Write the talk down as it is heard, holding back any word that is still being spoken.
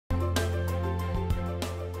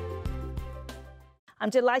I'm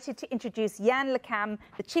delighted to introduce Yann Le Cam,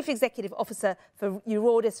 the Chief Executive Officer for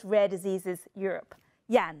EURORDIS Rare Diseases Europe.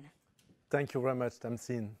 Yann. Thank you very much,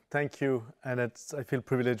 Tamsin. Thank you, and I feel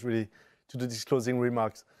privileged really to do these closing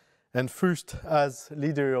remarks. And first, as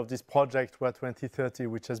leader of this project, Rare 2030,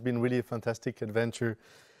 which has been really a fantastic adventure,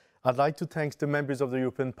 I'd like to thank the members of the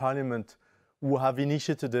European Parliament who have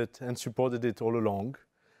initiated it and supported it all along.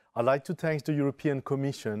 I'd like to thank the European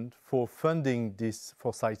Commission for funding this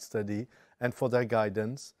foresight study and for their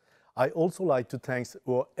guidance. I also like to thank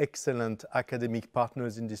our excellent academic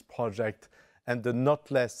partners in this project and the not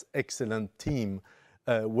less excellent team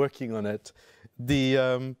working on it.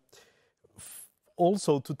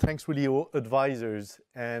 Also to thank really our advisors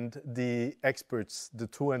and the experts, the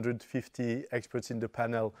 250 experts in the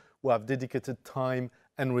panel who have dedicated time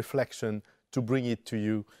and reflection to bring it to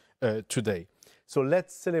you today. So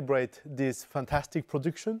let's celebrate this fantastic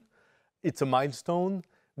production. It's a milestone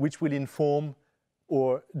which will inform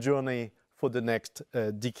our journey for the next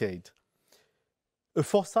decade. A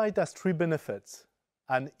foresight has three benefits: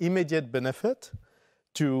 an immediate benefit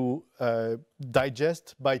to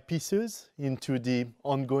digest by pieces into the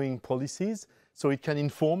ongoing policies, so it can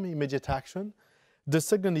inform immediate action. The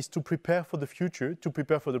second is to prepare for the future, to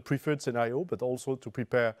prepare for the preferred scenario, but also to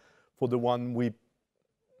prepare for the one we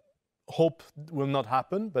hope will not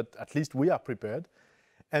happen, but at least we are prepared.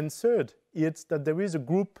 And third, it's that there is a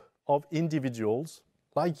group of individuals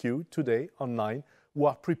like you today online who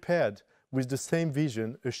are prepared with the same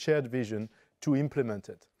vision, a shared vision, to implement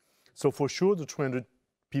it. So for sure, the 300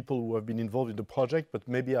 people who have been involved in the project, but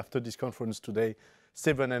maybe after this conference today,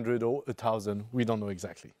 700 or 1,000, we don't know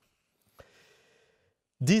exactly.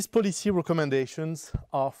 These policy recommendations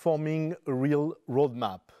are forming a real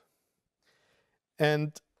roadmap.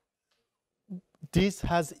 And this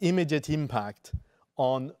has immediate impact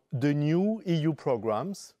on the new EU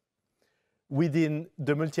programs within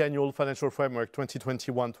the multi-annual financial framework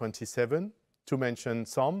 2021-27, to mention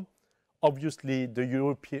some. Obviously,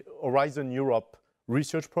 the Horizon Europe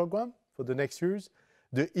research program for the next years,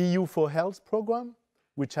 the EU for Health program,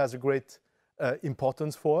 which has a great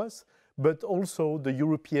importance for us, but also the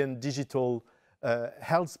European digital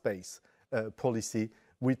health space policy,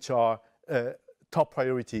 which are top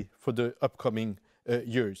priority for the upcoming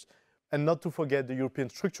years. And not to forget the European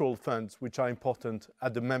structural funds, which are important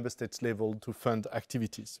at the member states level to fund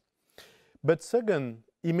activities. But second,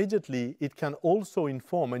 immediately, it can also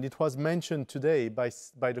inform, and it was mentioned today by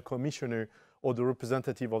the Commissioner or the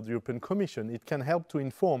representative of the European Commission, it can help to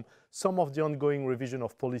inform some of the ongoing revision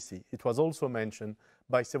of policy. It was also mentioned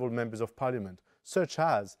by several members of Parliament, such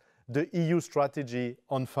as the EU strategy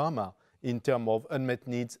on pharma in terms of unmet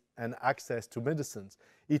needs and access to medicines.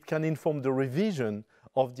 It can inform the revision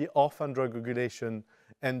of the orphan drug regulation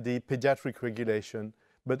and the pediatric regulation,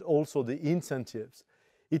 but also the incentives.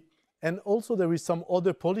 And also there is some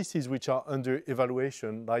other policies which are under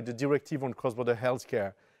evaluation, like the directive on cross-border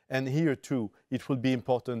healthcare. And here too, it will be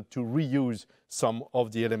important to reuse some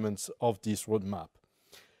of the elements of this roadmap.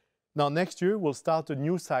 Now, next year, we'll start a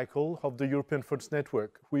new cycle of the European Funds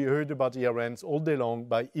Network. We heard about ERNs all day long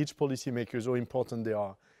by each policymaker, how important they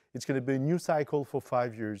are. It's going to be a new cycle for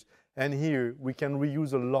 5 years. And here, we can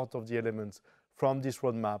reuse a lot of the elements from this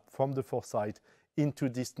roadmap, from the foresight, into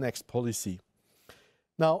this next policy.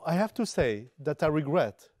 Now, I have to say that I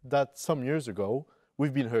regret that some years ago,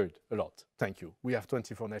 we've been heard a lot. Thank you. We have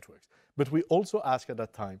 24 networks. But we also asked at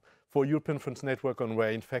that time for European Funds Network on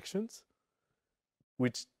rare infections,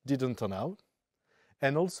 which didn't turn out.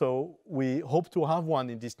 And also, we hope to have one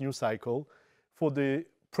in this new cycle for the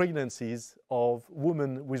pregnancies of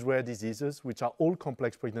women with rare diseases, which are all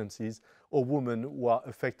complex pregnancies, or women who are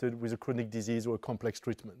affected with a chronic disease or complex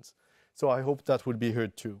treatments. So I hope that will be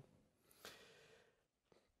heard too.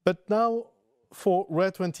 But now, for Rare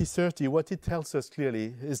 2030, what it tells us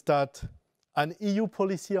clearly is that an EU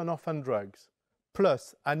policy on orphan drugs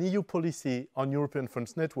plus an EU policy on European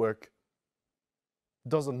Funds Network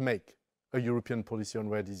doesn't make a European policy on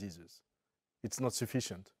rare diseases. It's not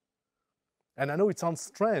sufficient. And I know it sounds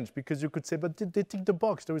strange because you could say, but did they tick the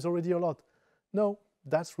box? There is already a lot. No,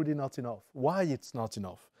 that's really not enough. Why it's not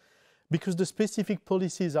enough? Because the specific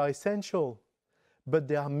policies are essential, but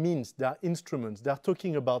they are means, they are instruments. They are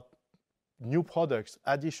talking about new products,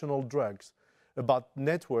 additional drugs, about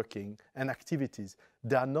networking and activities.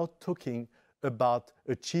 They are not talking about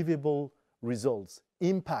achievable results,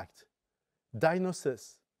 impact,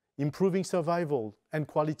 diagnosis, improving survival and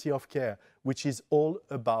quality of care, which is all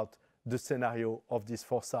about the scenario of this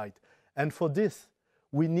foresight. And for this,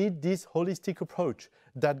 we need this holistic approach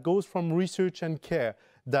that goes from research and care,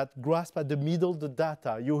 that grasp at the middle the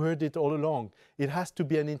data. You heard it all along. It has to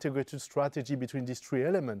be an integrated strategy between these three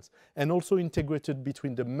elements and also integrated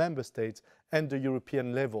between the member states and the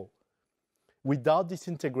European level. Without this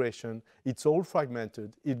integration, it's all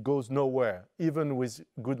fragmented. It goes nowhere, even with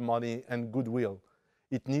good money and goodwill.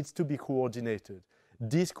 It needs to be coordinated.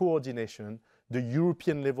 This coordination, the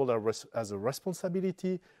European level has a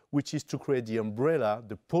responsibility, which is to create the umbrella,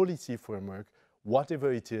 the policy framework,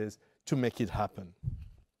 whatever it is, to make it happen.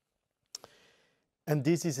 And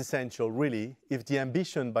this is essential, really, if the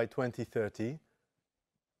ambition by 2030,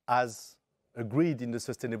 as agreed in the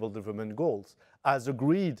Sustainable Development Goals, as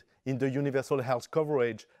agreed in the universal health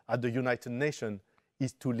coverage at the United Nations,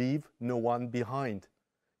 is to leave no one behind.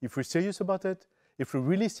 If we're serious about it, if we're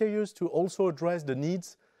really serious to also address the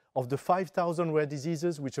needs of the 5,000 rare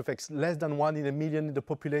diseases, which affects less than 1 in a million in the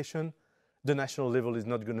population, the national level is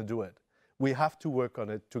not going to do it. We have to work on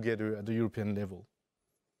it together at the European level.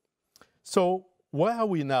 So where are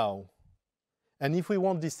we now? And if we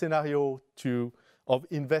want this scenario of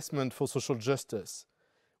investment for social justice,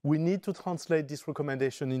 we need to translate this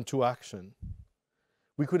recommendation into action.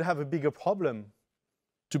 We could have a bigger problem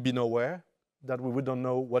to be nowhere, that we wouldn't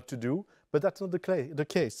know what to do, but that's not the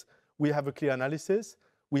case. We have a clear analysis,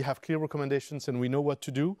 we have clear recommendations, and we know what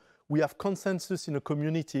to do. We have consensus in a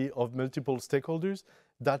community of multiple stakeholders.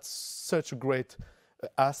 That's such a great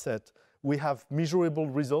asset. We have measurable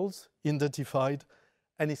results identified,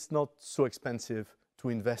 and it's not so expensive to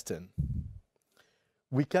invest in.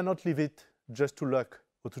 We cannot leave it just to luck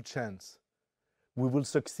or to chance. We will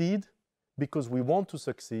succeed because we want to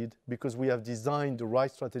succeed, because we have designed the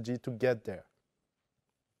right strategy to get there.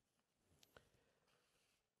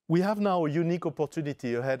 We have now a unique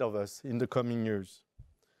opportunity ahead of us in the coming years.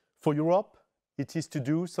 For Europe, it is to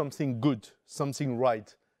do something good, something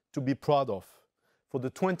right, to be proud of. For the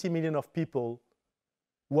 20 million of people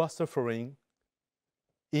who are suffering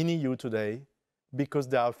in EU today because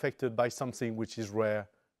they are affected by something which is rare,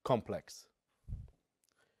 complex.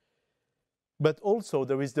 But also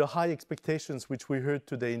there is the high expectations which we heard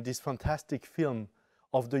today in this fantastic film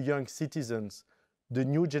of the young citizens, the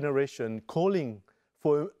new generation calling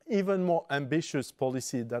for even more ambitious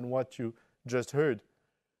policy than what you just heard.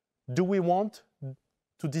 Do we want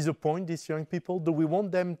to disappoint these young people? Do we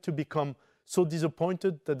want them to become so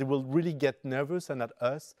disappointed that they will really get nervous and at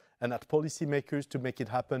us and at policymakers to make it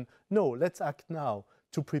happen? No, let's act now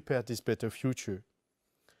to prepare this better future.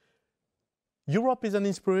 Europe is an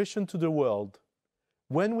inspiration to the world.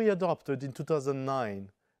 When we adopted in 2009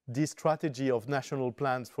 this strategy of national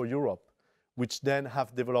plans for Europe, which then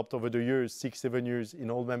have developed over the years, 6-7 years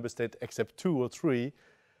in all member states except 2 or 3,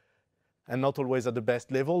 and not always at the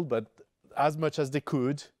best level, but as much as they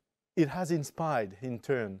could, it has inspired, in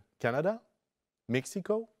turn, Canada,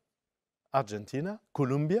 Mexico, Argentina,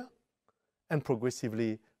 Colombia, and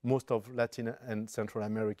progressively most of Latin and Central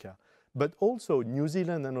America, but also New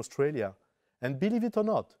Zealand and Australia. And believe it or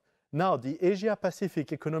not, now the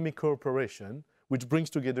Asia-Pacific Economic Cooperation, which brings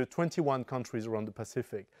together 21 countries around the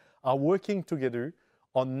Pacific, are working together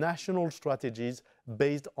on national strategies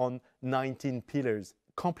based on 19 pillars,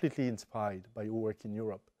 completely inspired by our work in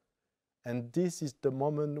Europe. And this is the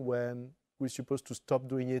moment when we're supposed to stop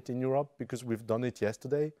doing it in Europe because we've done it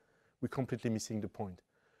yesterday. We're completely missing the point.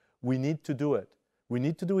 We need to do it. We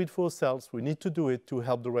need to do it for ourselves. We need to do it to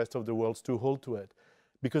help the rest of the world to hold to it.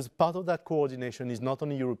 Because part of that coordination is not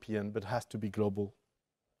only European, but has to be global.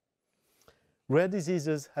 Rare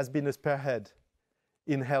diseases has been a spearhead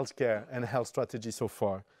in healthcare and health strategy so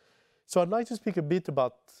far. So I'd like to speak a bit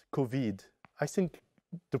about COVID. I think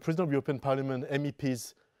the President of the European Parliament,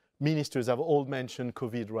 MEPs, ministers have all mentioned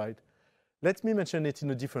COVID, right? Let me mention it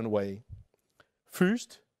in a different way.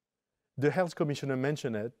 First, the Health Commissioner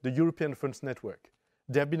mentioned it, the European Funds Network.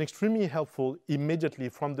 They have been extremely helpful immediately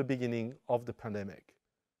from the beginning of the pandemic.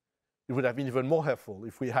 It would have been even more helpful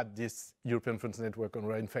if we had this European Funds Network on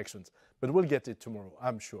rare infections, but we'll get it tomorrow,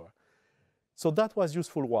 I'm sure. So that was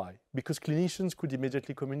useful. Why? Because clinicians could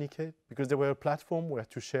immediately communicate, because there were a platform where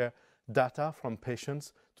to share data from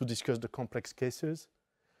patients to discuss the complex cases.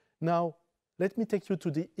 Now, let me take you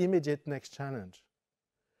to the immediate next challenge.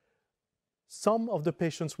 Some of the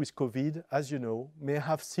patients with COVID, as you know, may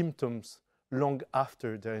have symptoms long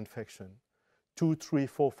after their infection. 2, 3,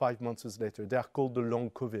 4, 5 months later. They are called the long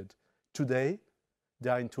COVID. Today, they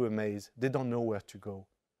are into a maze. They don't know where to go.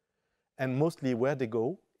 And mostly where they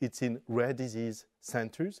go, it's in rare disease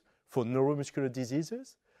centers for neuromuscular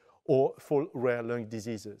diseases or for rare lung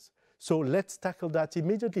diseases. So let's tackle that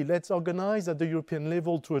immediately. Let's organize at the European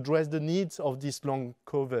level to address the needs of this long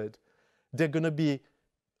COVID. There are going to be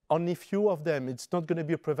only few of them. It's not going to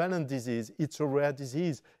be a prevalent disease. It's a rare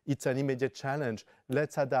disease. It's an immediate challenge.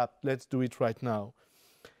 Let's adapt. Let's do it right now.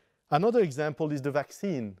 Another example is the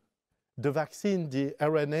vaccine. The vaccine, the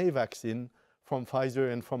RNA vaccine from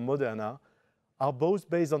Pfizer and from Moderna, are both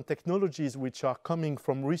based on technologies which are coming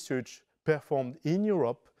from research performed in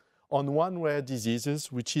Europe on one rare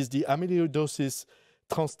disease, which is the amyloidosis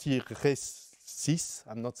transthyresis.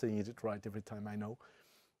 I'm not saying it right every time, I know,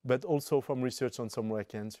 but also from research on some rare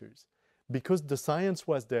cancers. Because the science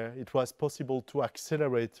was there, it was possible to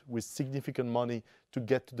accelerate with significant money to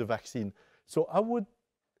get to the vaccine. So I would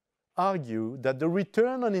argue that the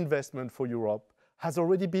return on investment for Europe has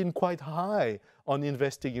already been quite high on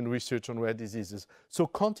investing in research on rare diseases. So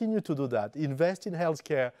continue to do that. Invest in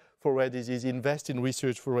healthcare for rare disease, invest in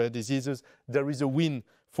research for rare diseases. There is a win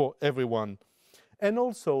for everyone. And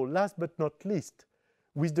also, last but not least,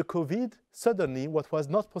 with the COVID, suddenly what was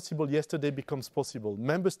not possible yesterday becomes possible.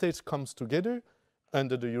 Member states come together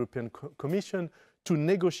under the European Commission to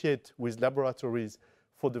negotiate with laboratories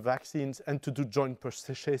for the vaccines and to do joint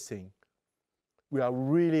purchasing. We are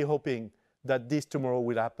really hoping that this tomorrow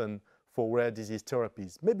will happen for rare disease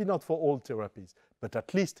therapies. Maybe not for all therapies, but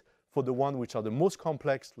at least for the ones which are the most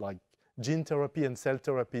complex, like gene therapy and cell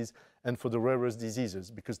therapies, and for the rarest diseases,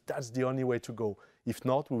 because that's the only way to go. If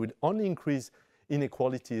not, we will only increase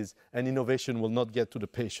inequalities and innovation will not get to the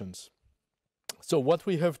patients. So what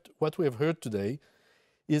we have heard today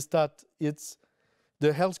is that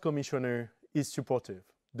the health commissioner is supportive.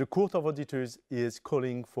 The Court of Auditors is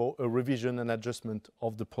calling for a revision and adjustment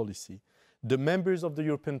of the policy. The members of the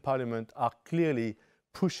European Parliament are clearly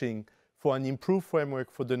pushing for an improved framework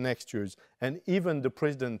for the next years. And even the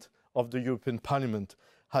President of the European Parliament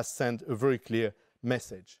has sent a very clear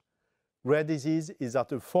message. Rare disease is at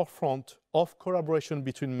the forefront of collaboration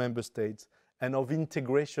between member states and of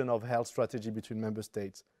integration of health strategy between member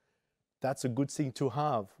states. That's a good thing to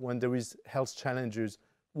have when there is health challenges.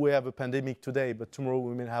 We have a pandemic today, but tomorrow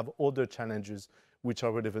we may have other challenges which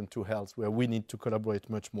are relevant to health, where we need to collaborate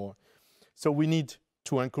much more. So we need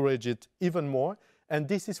to encourage it even more. And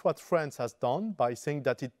this is what France has done by saying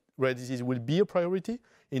that rare disease will be a priority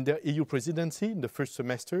in their EU presidency in the first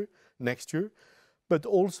semester next year. But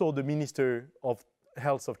also the Minister of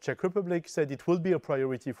Health of Czech Republic said it will be a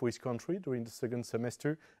priority for his country during the second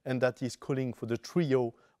semester, and that is calling for the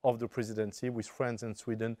trio of the presidency with France and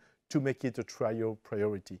Sweden to make it a trio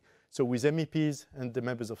priority. So with MEPs and the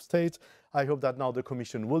members of state, I hope that now the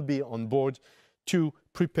Commission will be on board to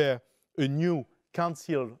prepare a new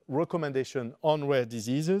Council recommendation on rare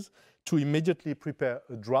diseases, to immediately prepare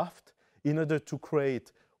a draft in order to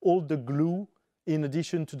create all the glue in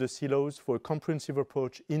addition to the silos for a comprehensive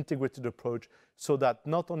approach, integrated approach, so that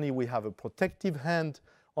not only we have a protective hand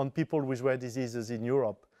on people with rare diseases in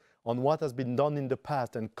Europe, on what has been done in the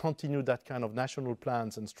past and continue that kind of national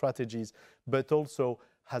plans and strategies, but also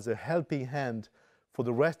has a helping hand for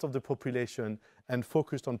the rest of the population and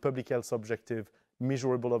focused on public health objective,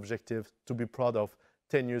 measurable objectives to be proud of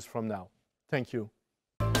 10 years from now. Thank you.